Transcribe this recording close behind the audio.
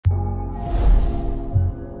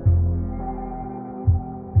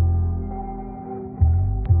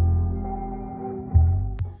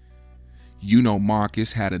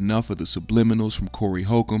YouKnowMaaacus had enough of the subliminals from Corey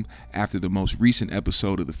Holcomb after the most recent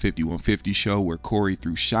episode of the 5150 show where Corey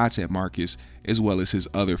threw shots at Marcus as well as his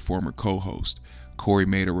other former co-host. Corey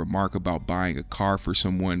made a remark about buying a car for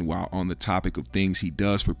someone while on the topic of things he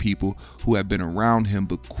does for people who have been around him,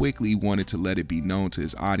 but quickly wanted to let it be known to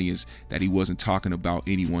his audience that he wasn't talking about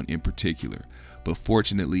anyone in particular. But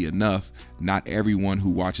fortunately enough, not everyone who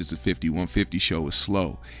watches the 5150 show is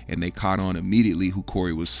slow, and they caught on immediately who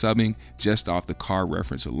Corey was subbing just off the car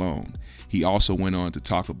reference alone. He also went on to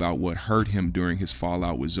talk about what hurt him during his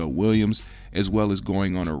fallout with Zoe Williams, as well as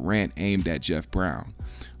going on a rant aimed at Jeff Brown.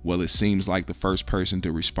 Well, it seems like the first person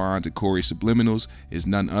to respond to Corey's subliminals is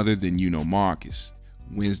none other than YouKnowMaaacus.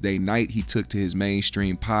 Wednesday night, he took to his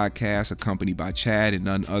mainstream podcast accompanied by Chad and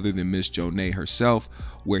none other than Miss Jonay herself,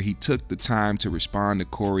 where he took the time to respond to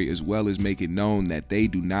Corey as well as make it known that they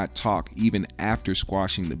do not talk even after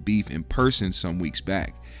squashing the beef in person some weeks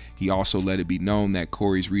back. He also let it be known that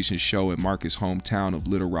Corey's recent show in Marcus' hometown of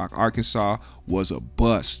Little Rock, Arkansas was a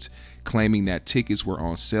bust, claiming that tickets were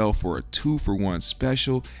on sale for a 2-for-1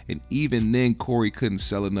 special, and even then Corey couldn't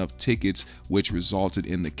sell enough tickets, which resulted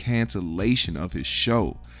in the cancellation of his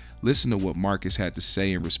show. Listen to what Marcus had to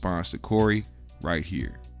say in response to Corey right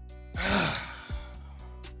here. I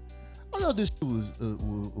thought this was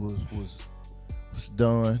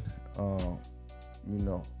done. You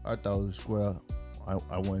know, I thought it was square.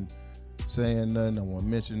 I wasn't saying nothing. I wasn't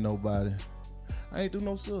mentioning nobody. I ain't do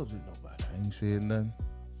no subs with nobody. I ain't said nothing.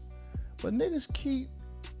 But niggas keep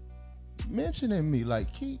mentioning me,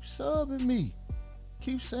 like keep subbing me,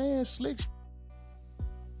 keep saying slick shit.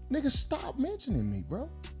 Niggas stop mentioning me, bro.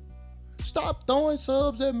 Stop throwing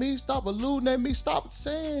subs at me, stop alluding at me, stop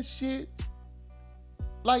saying shit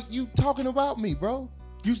like you talking about me, bro.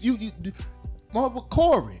 You motherfucker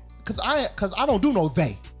Corey, cause I don't do no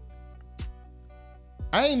they.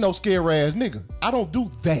 I ain't no scary ass nigga. I don't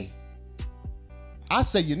do they. I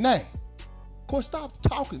say your name. Course, stop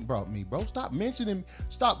talking about me, bro. Stop mentioning,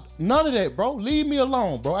 stop none of that, bro. Leave me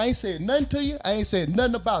alone, bro. I ain't said nothing to you. I ain't said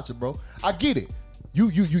nothing about you, bro. I get it. You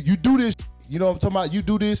do this. You know what I'm talking about? You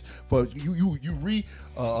do this for you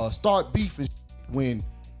start beefing when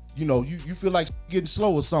you know you feel like getting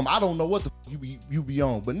slow or something. I don't know what the fuck you be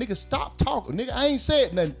on, but nigga, stop talking, nigga. I ain't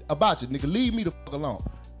said nothing about you, nigga. Leave me the fuck alone.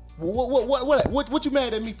 What you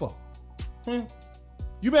mad at me for?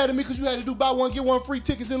 You mad at me because you had to do buy one get one free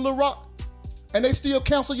tickets in Little Rock? And they still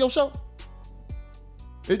cancel your show?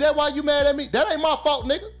 Is that why you mad at me? That ain't my fault,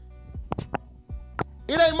 nigga.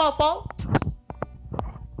 It ain't my fault.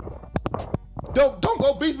 Don't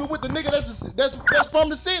go beefing with the nigga that's from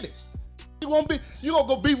the city. You gonna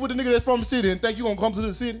go beef with the nigga that's from the city and think you gonna come to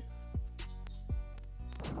the city?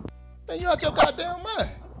 Man, you out your goddamn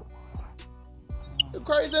mind. You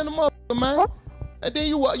crazy in the motherfucker, man. And then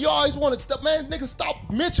you always want to, man, nigga, stop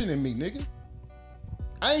mentioning me, nigga.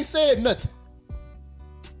 I ain't said nothing.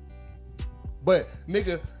 But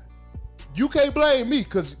nigga, you can't blame me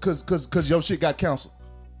cause your shit got canceled.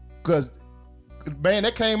 Cause man,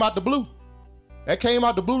 that came out the blue. That came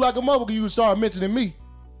out the blue like a motherfucker. You start mentioning me.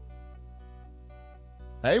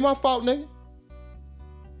 That ain't my fault, nigga.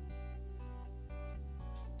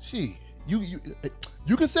 Shit,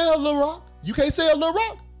 you can sell Lil Rock. You can't sell Lil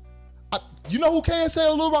Rock. You know who can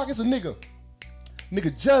sell Lil Rock? It's a nigga.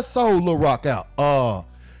 Nigga just sold Lil Rock out.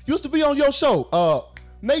 Used to be on your show.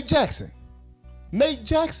 Nate Jackson. Nate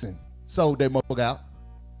Jackson sold that motherfucker out.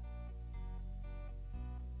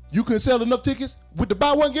 You can sell enough tickets with the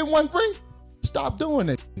buy one get one free? Stop doing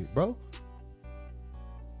that shit, bro.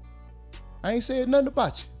 I ain't said nothing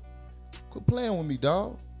about you. Quit playing with me,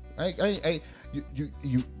 dog.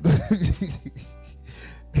 You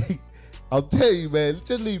I'm telling you, man,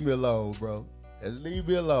 just leave me alone, bro. Just leave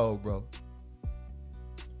me alone, bro.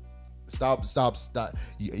 Stop.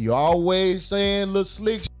 You always saying little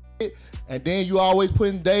slick shit, and then you always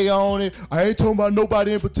putting they on it. I ain't talking about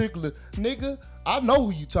nobody in particular. Nigga, I know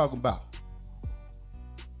who you talking about.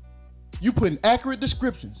 You putting accurate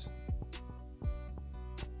descriptions.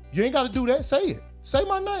 You ain't got to do that. Say it. Say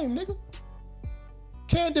my name, nigga.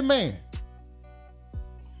 Candyman.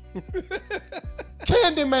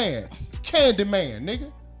 Candyman. Candyman,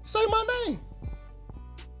 nigga. Say my name.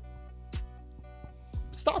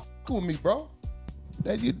 Stop fucking with me, bro.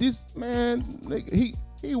 This man, nigga,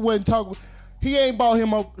 he wasn't talking. He ain't bought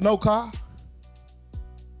him no car.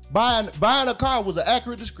 Buying a car was an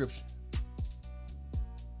accurate description.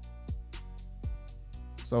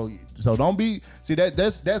 So don't be, see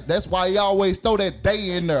that's why he always throw that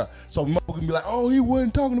they in there. So motherfuckers can be like, oh, he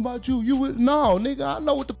wasn't talking about you. You would, no, nigga, I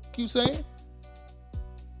know what the fuck you saying.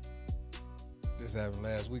 This happened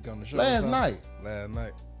last week on the show. Last night. Last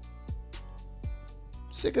night.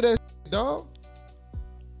 Sick of that shit, dog.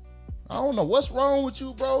 I don't know what's wrong with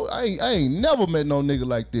you, bro. I ain't never met no nigga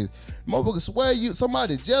like this. Motherfucker swear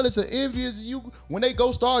somebody jealous or envious of you when they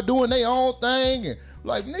go start doing their own thing, and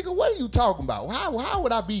like, nigga, what are you talking about? How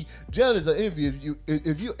would I be jealous or envious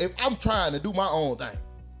of you if I'm trying to do my own thing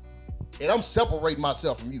and I'm separating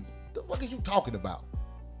myself from you? The fuck is you talking about?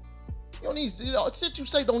 You don't need, shit you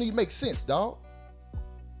say don't even make sense, dog.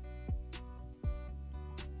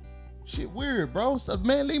 Shit weird, bro. So,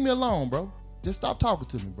 man, leave me alone, bro. Just stop talking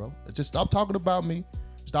to me, bro. Just stop talking about me.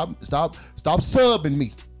 Stop subbing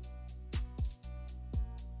me.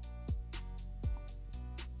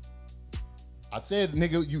 I said,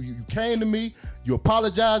 nigga, you came to me, you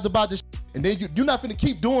apologized about this shit, and then you're not finna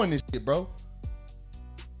keep doing this shit, bro.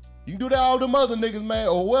 You can do that all them other niggas, man,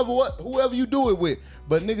 or whoever you do it with.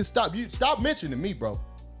 But niggas, stop mentioning me, bro.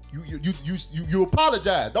 You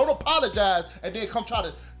apologize. Don't apologize and then come try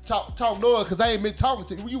to talk noise because I ain't been talking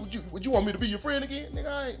to you. Would you want me to be your friend again?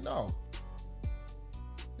 Nigga, I ain't, no.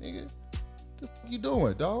 Nigga, what the fuck you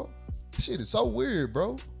doing, dog? Shit is so weird,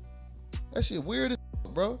 bro. That shit weird as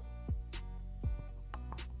fuck, bro.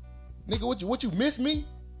 Nigga, what you miss me?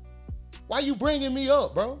 Why you bringing me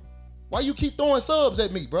up, bro? Why you keep throwing subs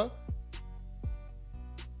at me, bro?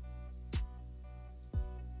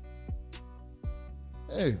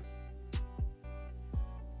 Hey,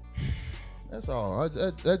 that's all. I just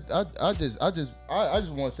want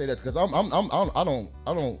to say that because I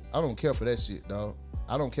don't care for that shit, dog.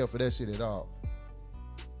 I don't care for that shit at all.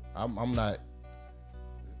 I'm not.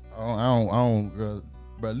 I don't,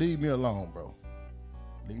 bro. Leave me alone, bro.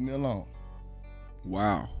 Leave me alone.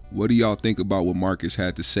 Wow. What do y'all think about what Marcus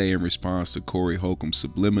had to say in response to Corey Holcomb's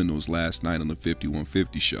subliminals last night on the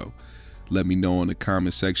 5150 show? Let me know in the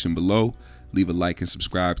comment section below. Leave a like and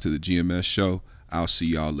subscribe to the GMS show. I'll see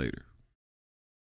y'all later.